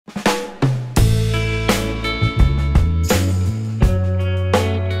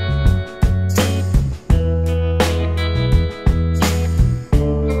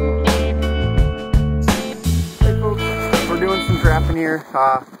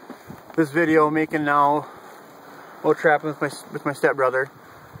This video I'm making now, trapping with my stepbrother.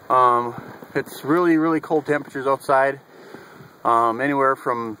 It's really cold temperatures outside. Anywhere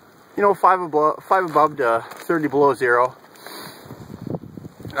from 5 above to 30 below zero.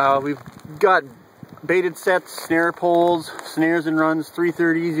 We've got baited sets, snare poles, snares and runs,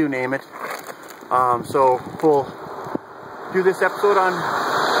 330s, you name it. So we'll do this episode on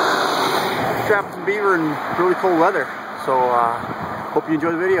trapping some beaver in really cold weather. So hope you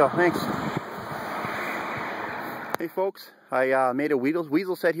enjoy the video. Thanks. Hey folks, I made a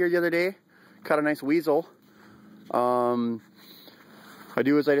weasel set here the other day. Caught a nice weasel. I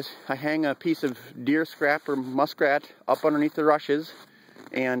do is I hang a piece of deer scrap or muskrat up underneath the rushes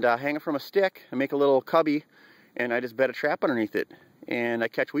and hang it from a stick and make a little cubby, and I just bed a trap underneath it. And I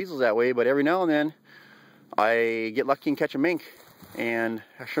catch weasels that way, but every now and then I get lucky and catch a mink. And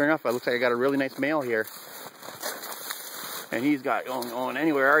sure enough, it looks like I got a really nice male here. And he's got going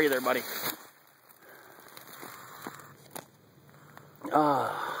anywhere. Are you there, buddy?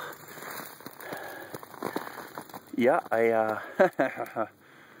 Yeah,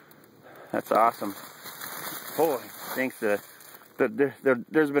 that's awesome. Holy, thanks to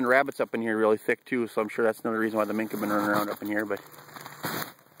there's been rabbits up in here really thick too, so I'm sure that's another reason why the mink have been running around up in here. But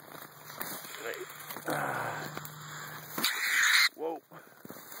whoa,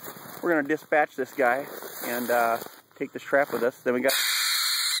 we're gonna dispatch this guy and take this trap with us. Then we got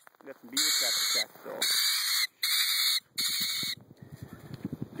some beaver traps to catch. So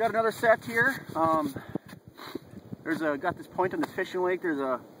got another set here. Got this point on this fishing lake. There's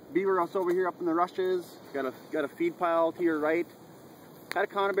a beaver also over here up in the rushes. Got a feed pile to your right. Had a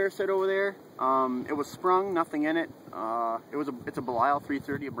conibear set over there. It was sprung, nothing in it. It's a Belial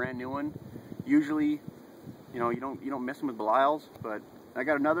 330, a brand new one. Usually, you don't mess them with Belials, but I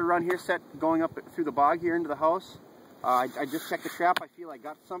got another run here set going up through the bog here into the house. I just checked the trap. I feel I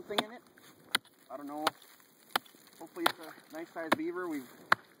got something in it. I don't know. Hopefully it's a nice sized beaver. We've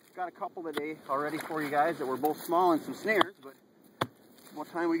got a couple today already for you guys that were both small and some snares, but one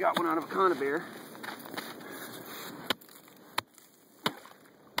time we got one out of a conibear.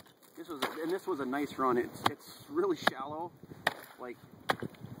 This was a nice run. It's really shallow, like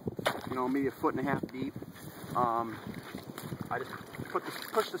maybe 1.5 foot deep. I just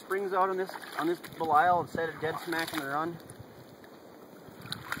pushed the springs out on this Belial and set it dead smack in the run.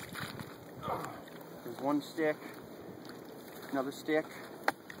 There's one stick, another stick.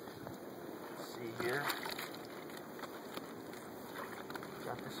 Let's see here.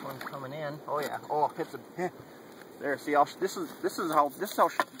 Got this one coming in. Oh yeah. Oh, it's a there. See, this is how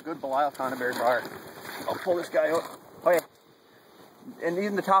good Belial conibears are. I'll pull this guy out. Oh yeah. And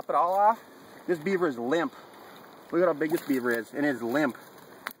even to top it all off, this beaver is limp. Look at how big this beaver is, and it's limp.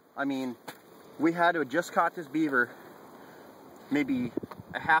 I mean, we had to have just caught this beaver maybe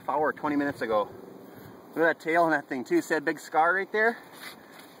a half hour, 20 minutes ago. Look at that tail on that thing too. See that big scar right there?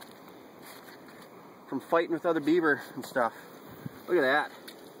 From fighting with other beaver and stuff. Look at that.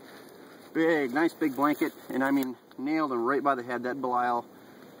 Big, nice big blanket, and I mean, nailed him right by the head. That Belial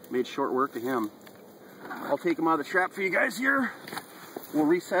made short work of him. I'll take him out of the trap for you guys here. We'll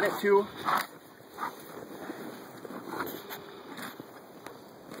reset it too.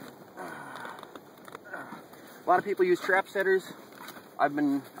 A lot of people use trap setters. I've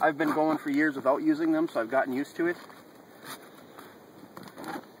been going for years without using them, so I've gotten used to it.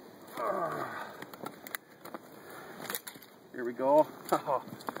 Here we go. Oh,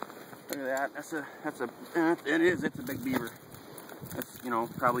 look at that. It's a big beaver. That's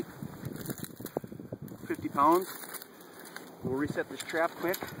probably 50 pounds. We'll reset this trap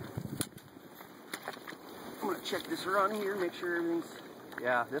quick. I'm gonna check this run here, make sure everything's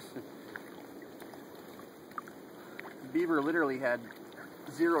this beaver literally had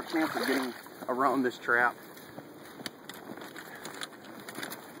zero chance of getting around this trap.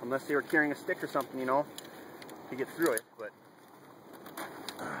 Unless they were carrying a stick or something, to get through it. But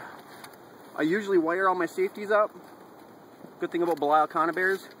I usually wire all my safeties up. Good thing about Belial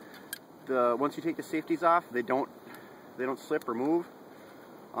conibears, once you take the safeties off, they don't slip or move.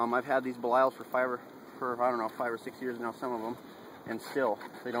 I've had these Belials for 5 or 6 years now, some of them, and still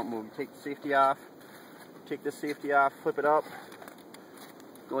they don't move. You take the safety off, take this safety off, flip it up,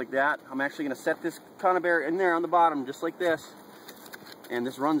 go like that. I'm actually going to set this conibear in there on the bottom, just like this. And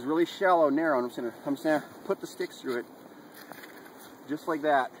this run's really shallow, narrow, and I'm just gonna put the sticks through it, just like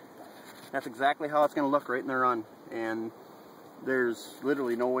that. That's exactly how it's gonna look right in the run. And there's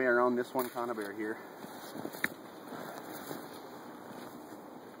literally no way around this one conibear here.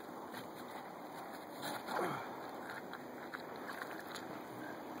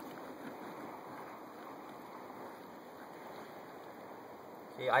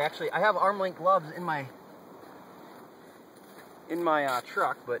 Okay, I have arm length gloves in my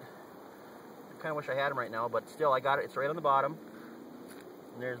truck, but I kind of wish I had them right now. But still, I got it. It's right on the bottom.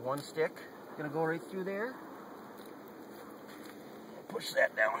 And there's one stick. Gonna go right through there. Push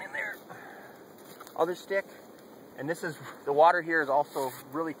that down in there. Other stick. And this is, the water here is also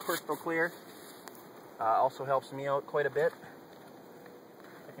really crystal clear. Also helps me out quite a bit.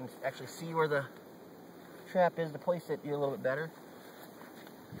 I can actually see where the trap is to place it here a little bit better.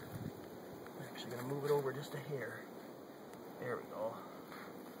 I'm actually going to move it over just a hair. There we go.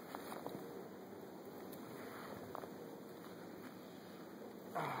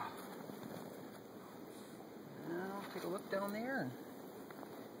 Now take a look down there. And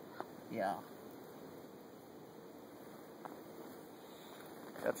yeah.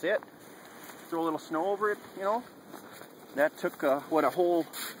 That's it. Throw a little snow over it, you know. That took, what, a whole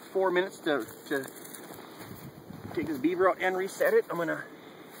 4 minutes to take this beaver out and reset it.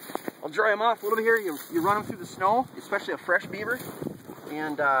 I'll dry them off a little bit here. You run them through the snow, especially a fresh beaver,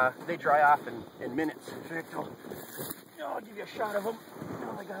 and they dry off in minutes. In fact, I'll give you a shot of them.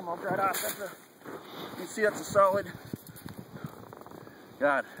 Oh, I got them all dried off. You can see that's a solid,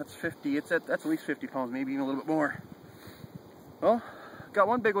 God, that's 50. That's at least 50 pounds, maybe even a little bit more. Well, got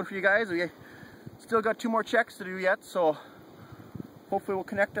one big one for you guys. We still got 2 more checks to do yet, so hopefully we'll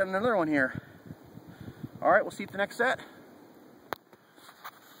connect on another one here. Alright, we'll see you at the next set.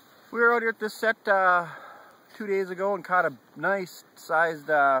 We were out here at this set 2 days ago and caught a nice sized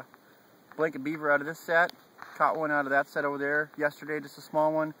blanket beaver out of this set. Caught one out of that set over there yesterday, just a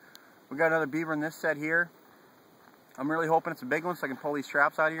small one. We got another beaver in this set here. I'm really hoping it's a big one so I can pull these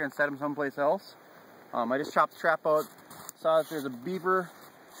traps out of here and set them someplace else. I just chopped the trap out. Saw that there's a beaver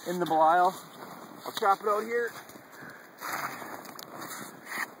in the Belial. I'll chop it out here.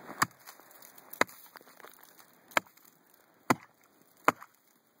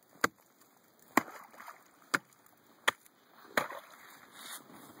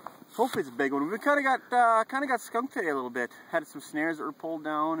 Hopefully it's a big one. We kind of got skunked today a little bit. Had some snares that were pulled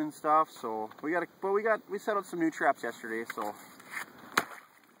down and stuff. So we set out some new traps yesterday. So.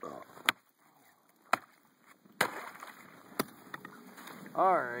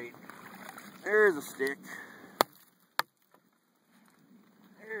 Alright, there's a stick.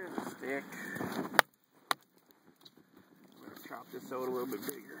 There's a stick. Let's chop this out a little bit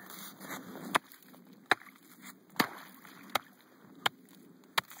bigger.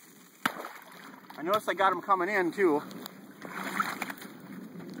 I noticed I got them coming in too.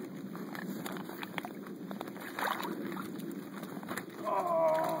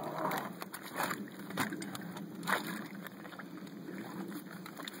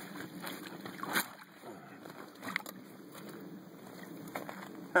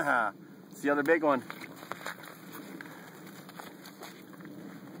 It's the other big one.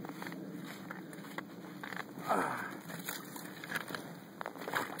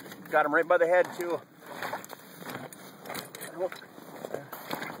 Got him right by the head too. I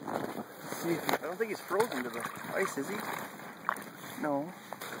don't think he's frozen to the ice, is he? No.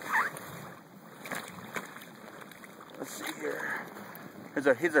 Let's see here.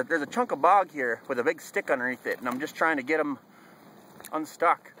 There's a chunk of bog here with a big stick underneath it, and I'm just trying to get him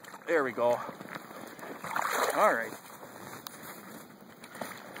unstuck. There we go. All right.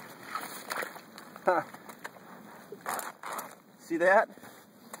 Huh. See that?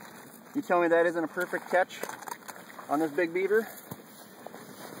 You tell me that isn't a perfect catch on this big beaver?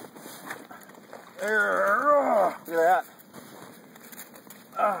 There, look at that.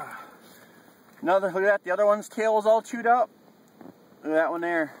 Look at that. The other one's tail is all chewed up. Look at that one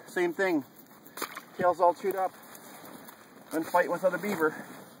there. Same thing. Tail's all chewed up. Been fighting with other beaver.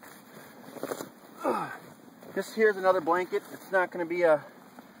 This here's another blanket. It's not going to be a... It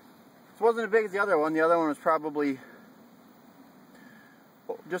wasn't as big as the other one. The other one was probably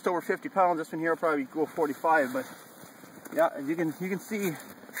just over 50 pounds. This one here will probably go 45. But yeah, as you can see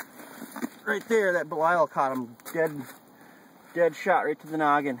right there, that Belial caught him dead shot right to the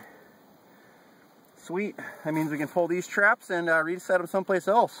noggin. Sweet. That means we can pull these traps and reset them someplace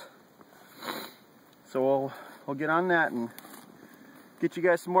else. So we'll get on that and get you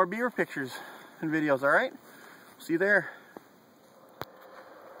guys some more beaver pictures and videos. All right, see you there.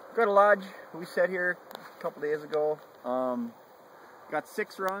 Got a lodge we set here a couple days ago. Got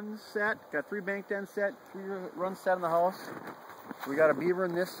 6 runs set, got 3 banked ends set, 3 runs set in the house. We got a beaver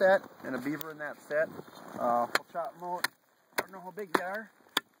in this set and a beaver in that set. We'll chop them out. I don't know how big they are,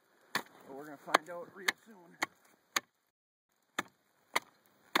 but we're gonna find out real soon.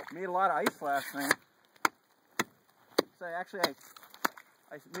 Made a lot of ice last night. So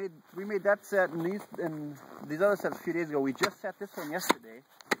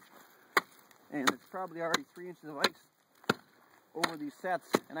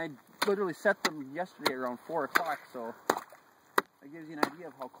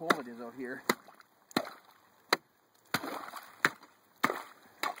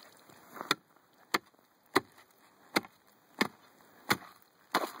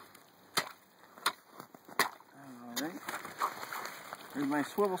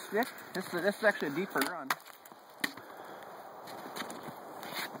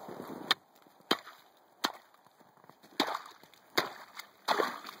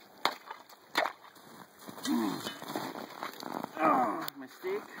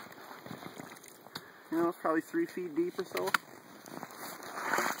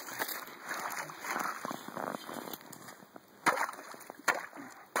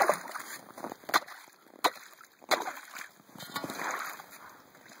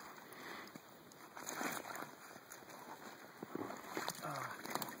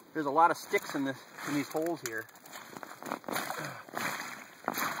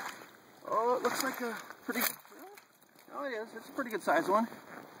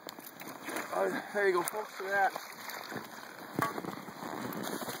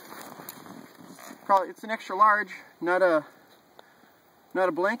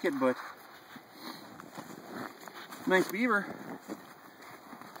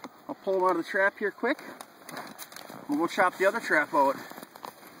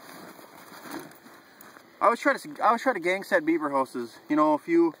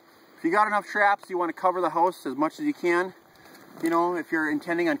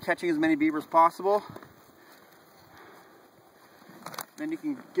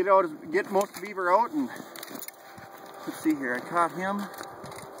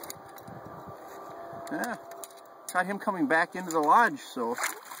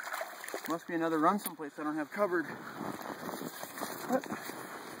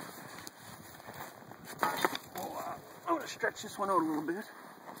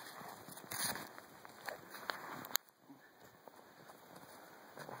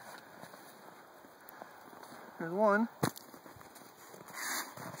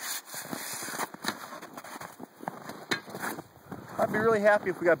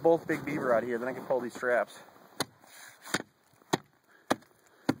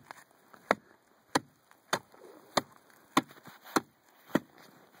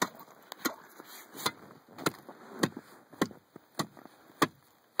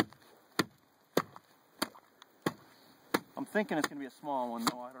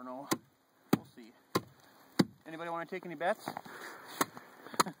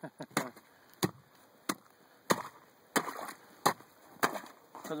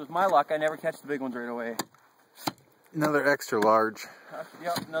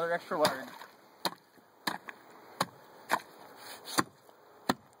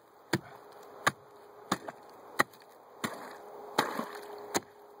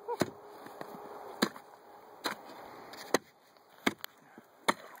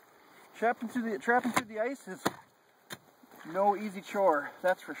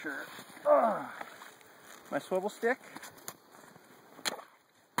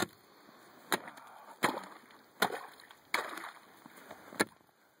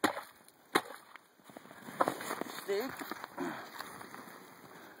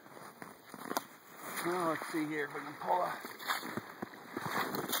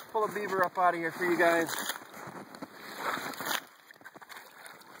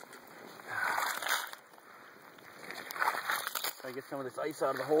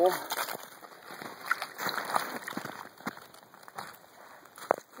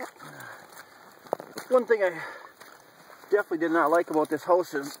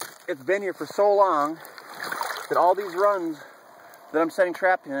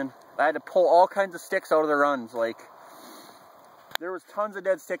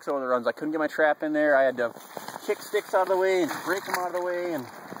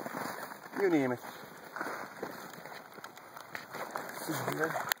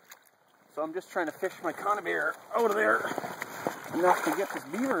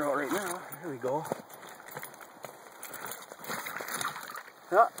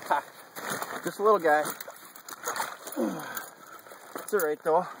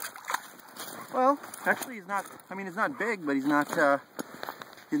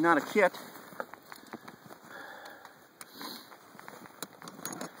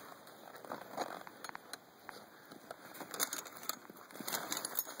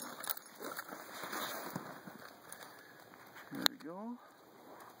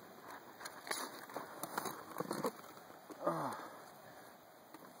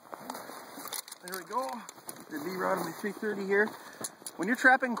the beaver out of my 330 here. When you're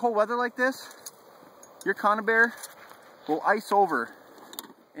trapping in cold weather like this, your conibear will ice over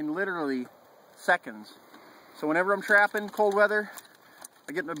in literally seconds. So whenever I'm trapping cold weather,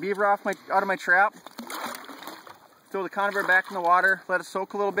 I get my beaver out of my trap, throw the conibear back in the water, let it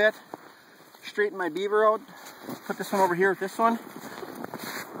soak a little bit, straighten my beaver out, put this one over here with this one.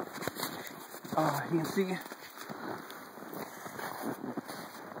 You can see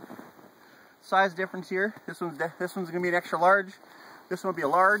size difference here. This one's gonna be an extra large. This one will be a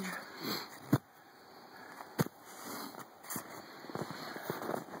large.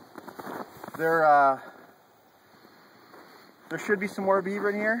 There should be some more beaver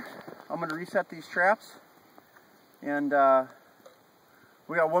in here. I'm gonna reset these traps, and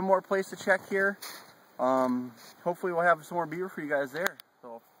we got one more place to check here. Hopefully we'll have some more beaver for you guys there.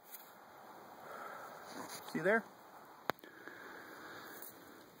 So see you there.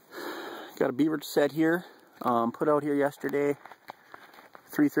 Got a beaver set here, put out here yesterday.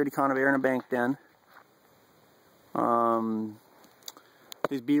 330 conibear in a bank den.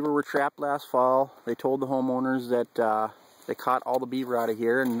 These beaver were trapped last fall. They told the homeowners that they caught all the beaver out of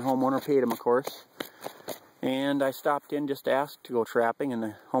here, and the homeowner paid them, of course. And I stopped in just to ask to go trapping, and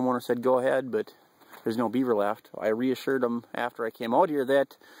the homeowner said go ahead, but there's no beaver left. I reassured them after I came out here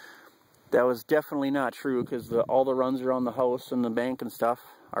that that was definitely not true, because all the runs around the house and the bank and stuff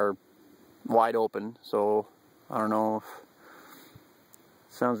are wide open. So I don't know if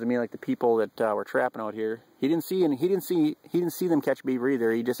sounds to me like the people that were trapping out here, he didn't see them catch beaver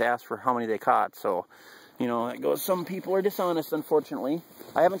either. He just asked for how many they caught. So, you know, it goes, some people are dishonest, unfortunately.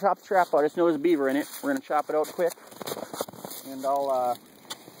 I haven't chopped the trap out. I just know there's beaver in it. We're gonna chop it out quick, and I'll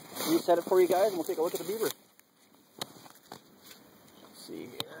reset it for you guys, and we'll take a look at the beaver. Let's see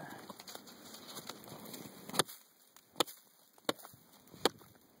here.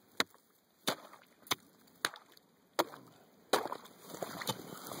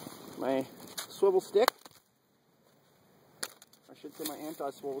 My swivel stick, I should say my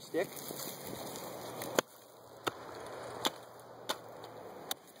anti-swivel stick.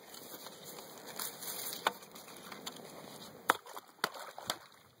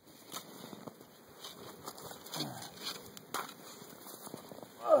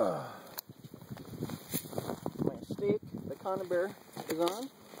 My stake, the conibear is on,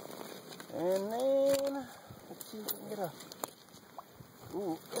 and then let's see if we can get a.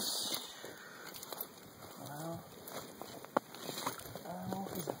 Ooh, this. Well, I don't know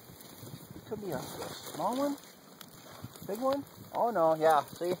if it could be a small one, big one. Oh no, yeah,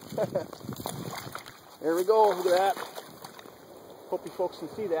 see? There we go, look at that. Hope you folks can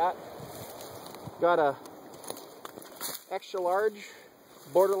see that. Got a extra large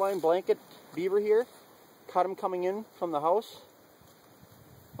borderline blanket beaver here. Caught him coming in from the house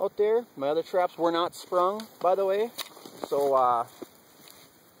out there. My other traps were not sprung, by the way. So,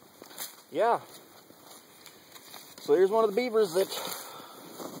 yeah. So here's one of the beavers that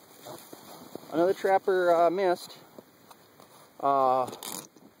another trapper missed. I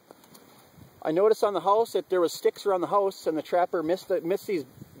noticed on the house that there was sticks around the house, and the trapper missed these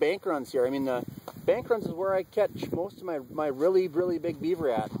bank runs here. I mean, the bank runs is where I catch most of my really big beaver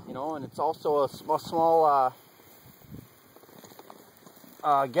at, you know, and it's also a small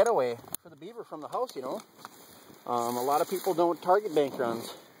getaway for the beaver from the house, you know. A lot of people don't target bank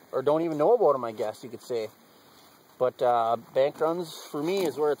runs, or don't even know about them, I guess you could say. But bank runs for me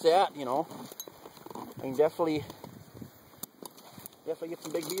is where it's at, you know. I can definitely get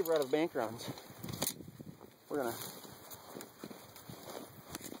some big beaver out of bank runs. We're gonna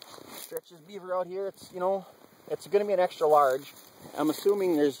stretch this beaver out here. It's, you know, it's gonna be an extra large. I'm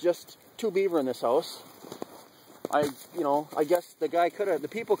assuming there's just 2 beaver in this house. I guess the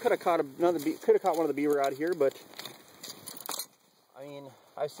people could have caught one of the beaver out of here, but I mean,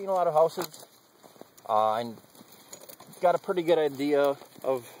 I've seen a lot of houses, and got a pretty good idea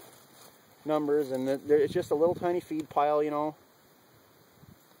of numbers, and it's just a little tiny feed pile, you know.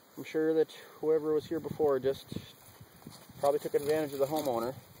 I'm sure that whoever was here before just probably took advantage of the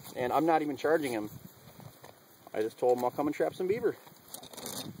homeowner, and I'm not even charging him. I just told him I'll come and trap some beaver.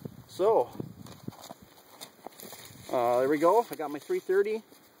 So, there we go. I got my 330. I'm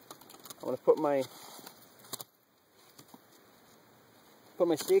going to put my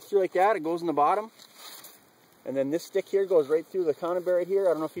stake through like that. It goes in the bottom. And then this stick here goes right through the conibear right here.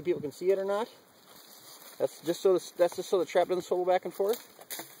 I don't know if you people can see it or not. That's just so the trap doesn't swivel back and forth.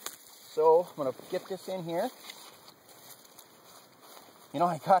 So I'm gonna get this in here. You know,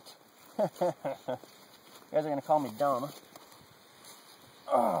 I got. You guys are gonna call me dumb.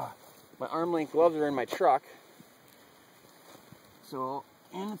 My arm length gloves are in my truck. So,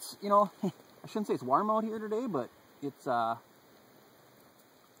 and it's, you know, I shouldn't say it's warm out here today, but it's, you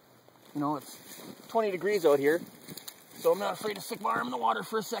know, it's 20 degrees out here. So I'm not afraid to stick my arm in the water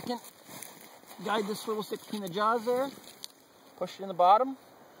for a second. Guide this swivel stick between the jaws there. Push it in the bottom.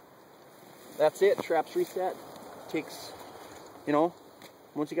 That's it. Traps reset. Takes, you know,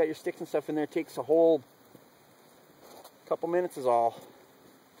 once you got your sticks and stuff in there, it takes a whole couple minutes is all.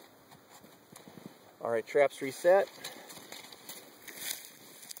 Alright, traps reset.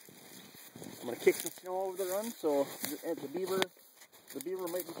 I'm going to kick some snow over the run, so the beaver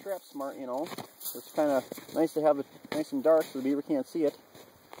might be trap smart, you know. It's kind of nice to have it nice and dark so the beaver can't see it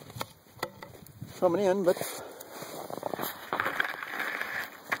coming in, but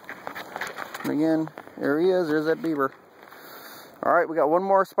and again, there he is, there's that beaver. Alright, we got one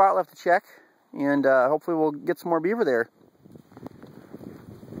more spot left to check, and hopefully we'll get some more beaver there.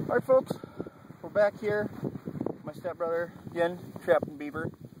 Alright folks, we're back here. My stepbrother, again, trapping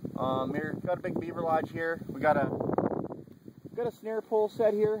beaver. Here, got a big beaver lodge here. We got a snare pole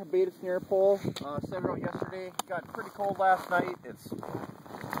set here, a baited snare pole. Set it out yesterday. Got pretty cold last night. It's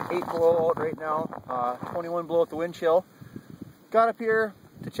 8 below out right now. 21 below at the wind chill. Got up here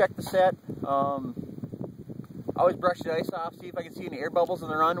to check the set. I always brush the ice off, see if I can see any air bubbles in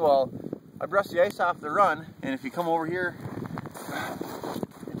the run. Well, I brushed the ice off the run, and if you come over here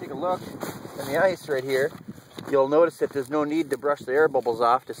and take a look at the ice right here, you'll notice that there's no need to brush the air bubbles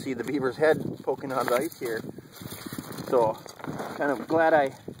off to see the beaver's head poking out of the ice here. So, kind of glad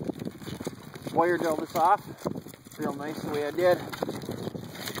I wire drilled this off real nice the way I did.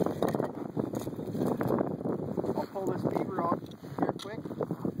 I'll pull this beaver out here quick,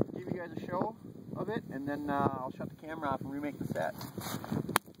 give you guys a show of it, and then I'll shut the camera off and remake the set.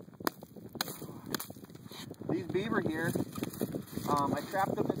 These beaver here, I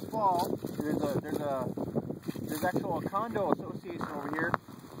trapped them this fall. There's actually a condo association over here,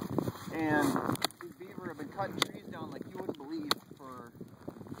 and these beaver have been cutting trees down like you wouldn't believe for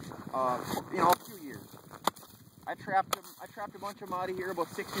you know, a few years. I trapped a bunch of them out of here about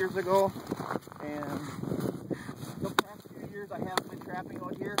 6 years ago, and the past few years I haven't been trapping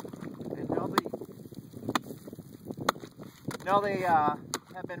out here, and now they have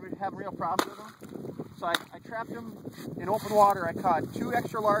been having real problems with them. So I trapped them in open water. I caught 2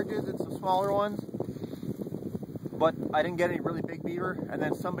 extra larges and some smaller ones, but I didn't get any really big beaver. And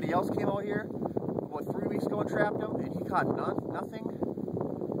then somebody else came out here about 3 weeks ago and trapped them, and he caught nothing.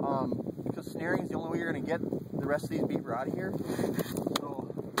 Because snaring is the only way you're going to get the rest of these beaver out of here. So,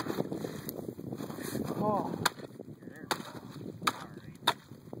 oh.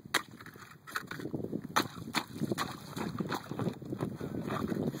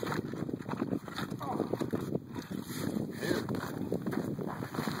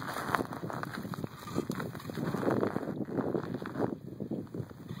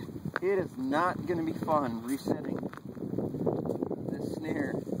 It is not going to be fun resetting this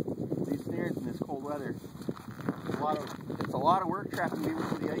snare, these snares in this cold weather. It's a lot of work trapping beaver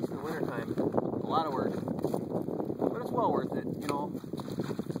through the ice in the wintertime. A lot of work. But it's well worth it, you know.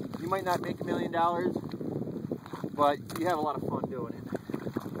 You might not make $1 million, but you have a lot of fun doing it.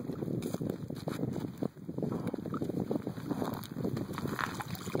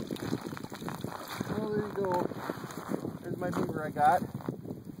 Well, there you go. There's my beaver I got.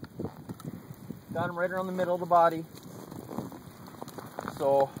 Got him right around the middle of the body.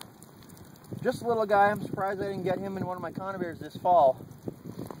 So, just a little guy. I'm surprised I didn't get him in one of my conibears this fall.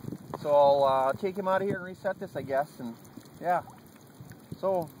 So I'll take him out of here and reset this, I guess. And yeah.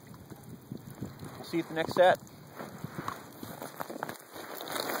 So, I'll see you at the next set.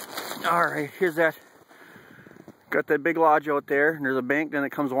 Alright, here's that. Got that big lodge out there. And there's a bank then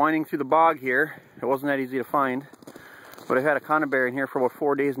that comes winding through the bog here. It wasn't that easy to find. But I've had a conibear in here for about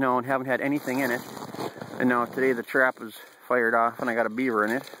 4 days now and haven't had anything in it. And now today the trap is fired off and I got a beaver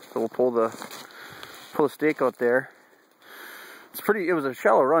in it. So we'll pull the stake out there. It was a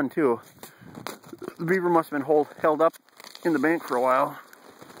shallow run too. The beaver must have been held up in the bank for a while.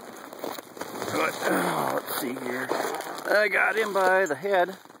 But, let's see here. I got him by the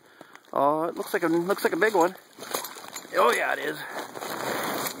head. Oh, it looks like a big one. Oh yeah, it is.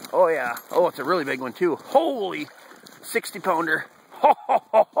 Oh yeah. Oh, it's a really big one too. Holy 60-pounder.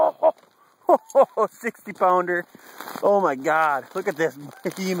 60-pounder. Oh my God. Look at this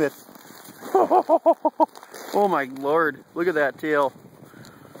behemoth. Oh my Lord. Look at that tail.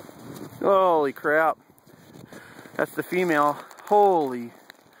 Holy crap. That's the female. Holy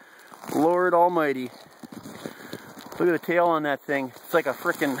Lord Almighty. Look at the tail on that thing. It's like a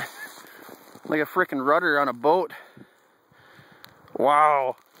frickin' rudder on a boat.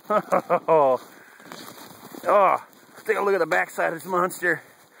 Wow. Oh. Let's take a look at the backside of this monster.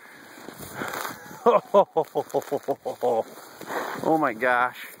 Oh my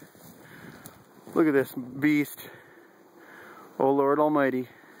gosh. Look at this beast. Oh Lord Almighty.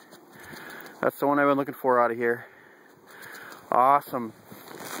 That's the one I've been looking for out of here. Awesome.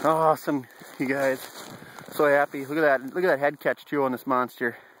 Awesome, you guys. So happy. Look at that. Look at that head catch too on this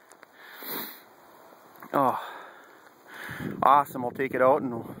monster. Oh. Awesome. I'll take it out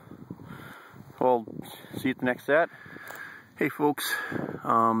and we'll see you at the next set. Hey folks.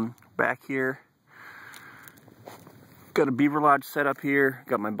 Back here. Got a beaver lodge set up here.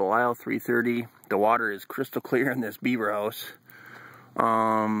 Got my Belial 330. The water is crystal clear in this beaver house.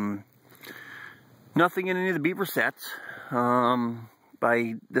 Nothing in any of the beaver sets.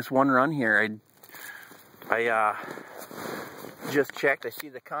 By this one run here, I just checked. I see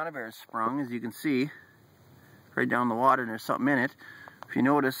the conibears sprung, as you can see, right down the water, and there's something in it. If you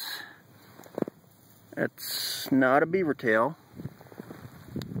notice, it's not a beaver tail.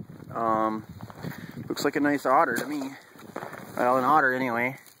 Looks like a nice otter to me. Well, an otter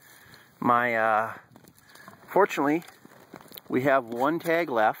anyway. Fortunately, we have one tag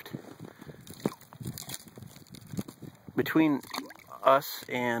left between us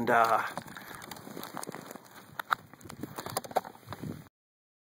and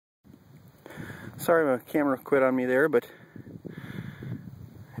sorry my camera quit on me there, but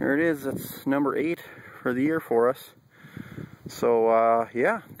here it is. That's number 8 for the year for us. So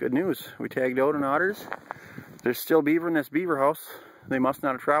yeah, good news. We tagged out on otters. There's still beaver in this beaver house. They must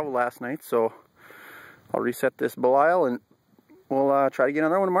not have traveled last night, so I'll reset this Belial and we'll try to get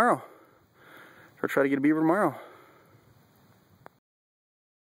another one tomorrow. Or try to get a beaver tomorrow.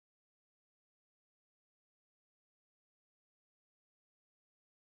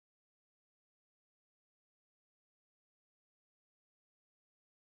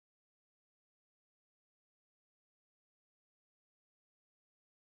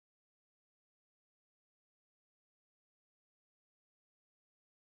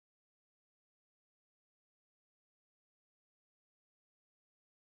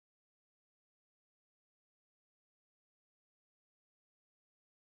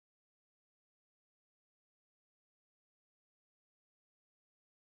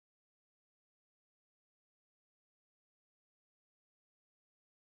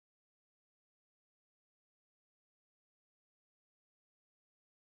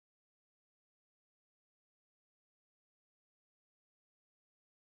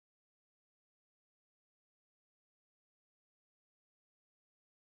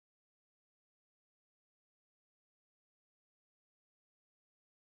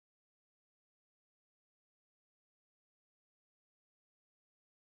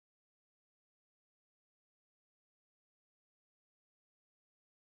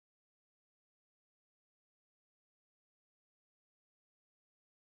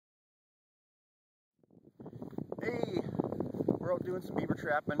 Hey, we're out doing some beaver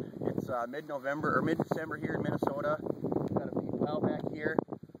trapping. It's mid-November or mid-December here in Minnesota. Got a big pile back here.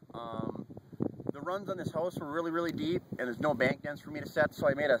 The runs on this house were really deep, and there's no bank dents for me to set, so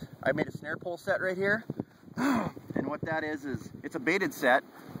I made a snare pole set right here. And what that is it's a baited set.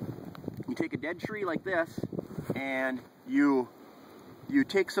 You take a dead tree like this, and you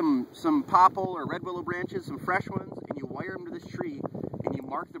take some popple or red willow branches, some fresh ones, and you wire them to this tree, and you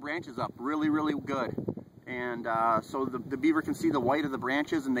mark the branches up really good. And so the beaver can see the white of the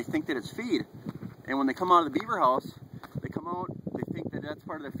branches and they think that it's feed. And when they come out of the beaver house, they come out, they think that that's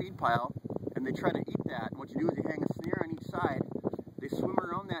part of their feed pile, and they try to eat that. And what you do is you hang a snare on each side, they swim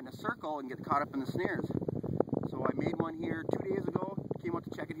around that in a circle and get caught up in the snares. So I made one here 2 days ago, came out to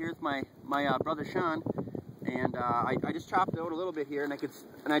check it here with my brother Sean, and I just chopped it out a little bit here, and I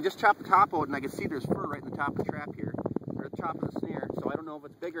just chopped the top out and I could see there's fur right in the top of the trap here, or the top of the snare. So I don't know if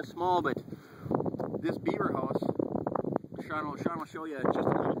it's big or small, but this beaver house, Sean will show you just a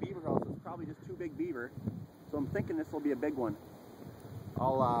little beaver house. It's probably just 2 big beaver. So I'm thinking this will be a big one.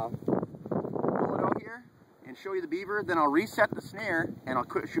 I'll pull it out here and show you the beaver, then I'll reset the snare and I'll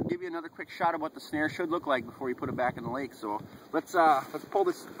give you another quick shot of what the snare should look like before you put it back in the lake. So let's pull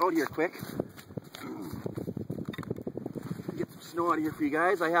this out here quick. Get some snow out of here for you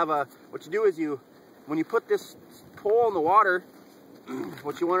guys. I have what you do is when you put this pole in the water,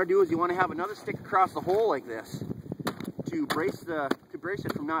 what you want to do is you want to have another stick across the hole like this to brace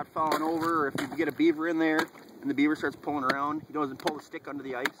it from not falling over, or if you get a beaver in there and the beaver starts pulling around, he doesn't pull the stick under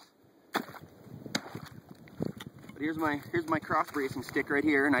the ice. But here's my cross bracing stick right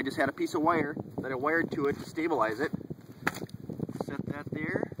here, and I just had a piece of wire that I wired to it to stabilize it. Set that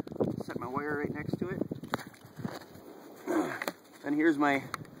there, set my wire right next to it. And here's my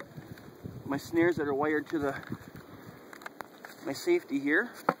snares that are wired to my safety here.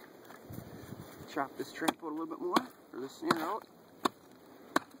 chop this trap out a little bit more, or this snare out.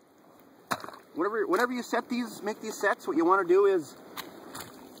 Whenever you set these, make these sets, what you want to do is,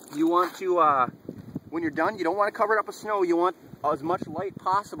 you want to, when you're done, you don't want to cover it up with snow. You want as much light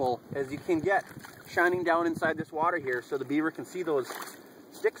possible as you can get shining down inside this water here, so the beaver can see those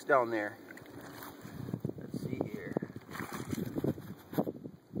sticks down there. Let's see here.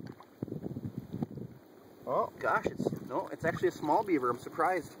 Oh gosh, it's actually a small beaver. I'm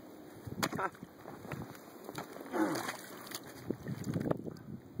surprised.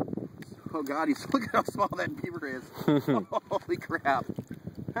 Oh God, look at how small that beaver is. Holy crap.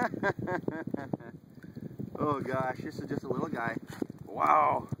 Oh gosh, this is just a little guy.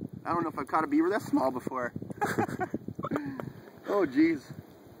 Wow. I don't know if I've caught a beaver that small before. Oh geez.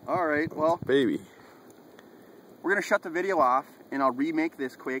 Alright, well. Baby. We're gonna shut the video off and I'll remake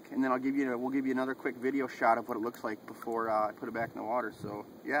this quick, and then we'll give you another quick video shot of what it looks like before I put it back in the water. So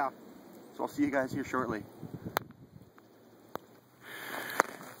yeah. So I'll see you guys here shortly.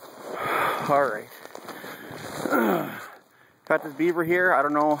 Alright. Got this beaver here. I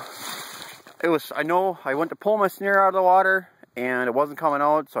don't know. I know I went to pull my snare out of the water and it wasn't coming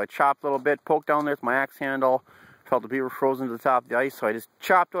out, so I chopped a little bit, poked down there with my axe handle, felt the beaver frozen to the top of the ice, so I just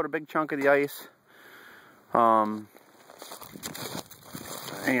chopped out a big chunk of the ice. Yeah,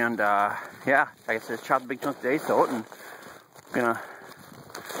 like I said, chopped a big chunk of the ice out, and I'm gonna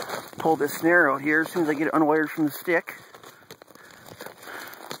pull this snare out here as soon as I get it unwired from the stick.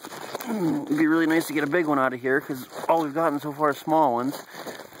 It'd be really nice to get a big one out of here, because all we've gotten so far is small ones.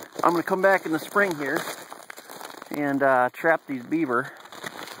 I'm going to come back in the spring here and trap these beaver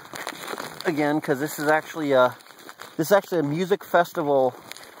again, because this is actually a music festival.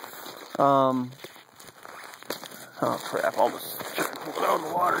 Oh crap! I'll just try to pull it out of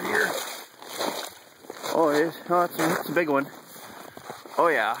the water here. Oh, it is. Oh, it's a big one. Oh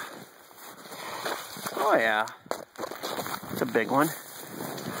yeah. Oh yeah. It's a big one.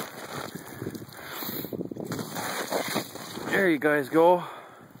 There you guys go.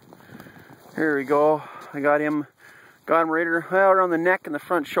 Here we go. I got him right around the neck and the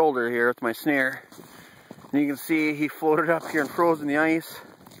front shoulder here with my snare. And you can see he floated up here and froze in the ice.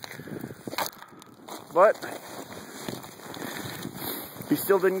 But he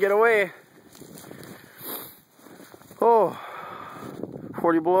still didn't get away. Oh,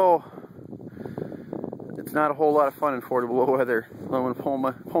 40 below. It's not a whole lot of fun in 40 below weather. I'm going to pull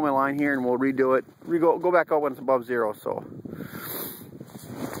my line here and we'll redo it. Go back out when it's above zero. So.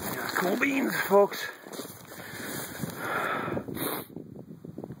 Cool beans, folks.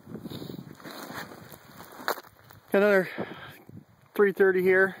 Another 3:30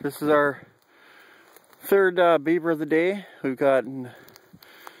 here. This is our third beaver of the day. We've got, in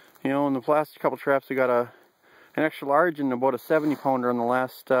the last couple traps, we got an extra large and about a 70-pounder on the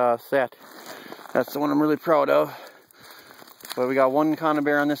last set. That's the one I'm really proud of. But we got one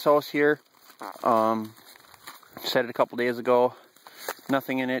conibear on this house here. Set it a couple days ago.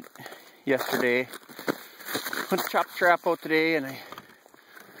 Nothing in it yesterday. Went to chop the trap out today, and I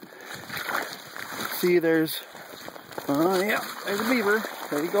see there's yeah, there's a beaver.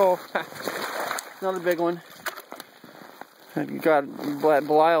 There you go. Another big one. And you got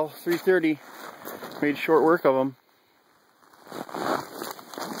Belial 330. Made short work of them.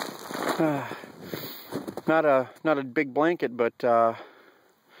 Not a big blanket, but an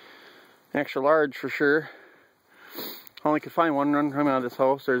extra large for sure. Only could find one running out of this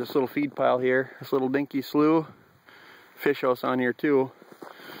house. There's this little feed pile here. This little dinky slough. Fish house on here too.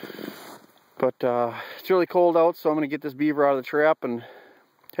 But it's really cold out, so I'm going to get this beaver out of the trap and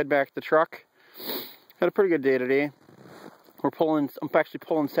head back to the truck. Had a pretty good day today. I'm actually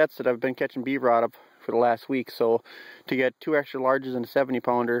pulling sets that I've been catching beaver out of for the last week, so to get 2 extra larges and a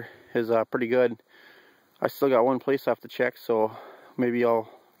 70-pounder is pretty good. I still got one place left to check, so maybe I'll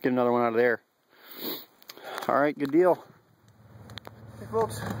get another one out of there. Alright, good deal. Hey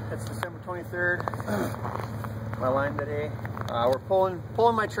folks, it's December 23rd. My line today. We're pulling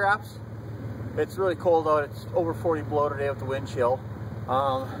my traps. It's really cold out. It's over 40 below today with the wind chill.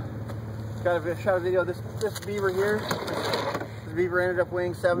 Shot a video of this beaver here. This beaver ended up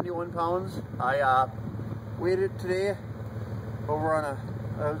weighing 71 pounds. I weighed it today over on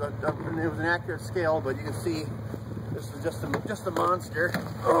it was an accurate scale, but you can see this is just a monster.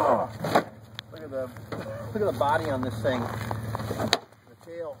 Oh, look at the body on this thing. The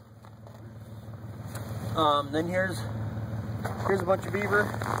tail. Then here's a bunch of beaver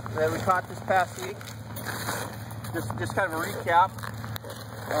that we caught this past week. Just kind of a recap.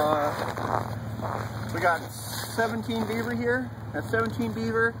 We got 17 beaver here. That's 17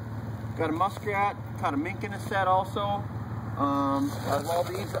 beaver. Got a muskrat. Caught a mink in a set also. Out of all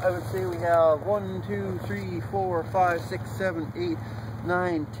these, I would say we have 1, 2, 3, 4, 5, 6, 7, 8,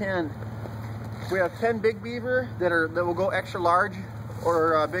 9, 10. We have 10 big beaver that will go extra large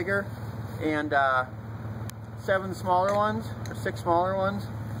or bigger, and 7 smaller ones, or 6 smaller ones.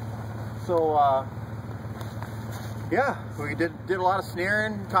 So yeah, we did a lot of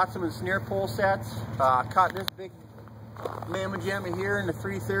snaring, caught some of the snare pole sets, caught this big mamma jamma here in the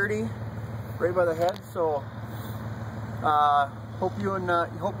 330 right by the head. So hope you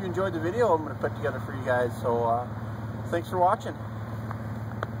enjoyed the video I'm going to put together for you guys. So thanks for watching.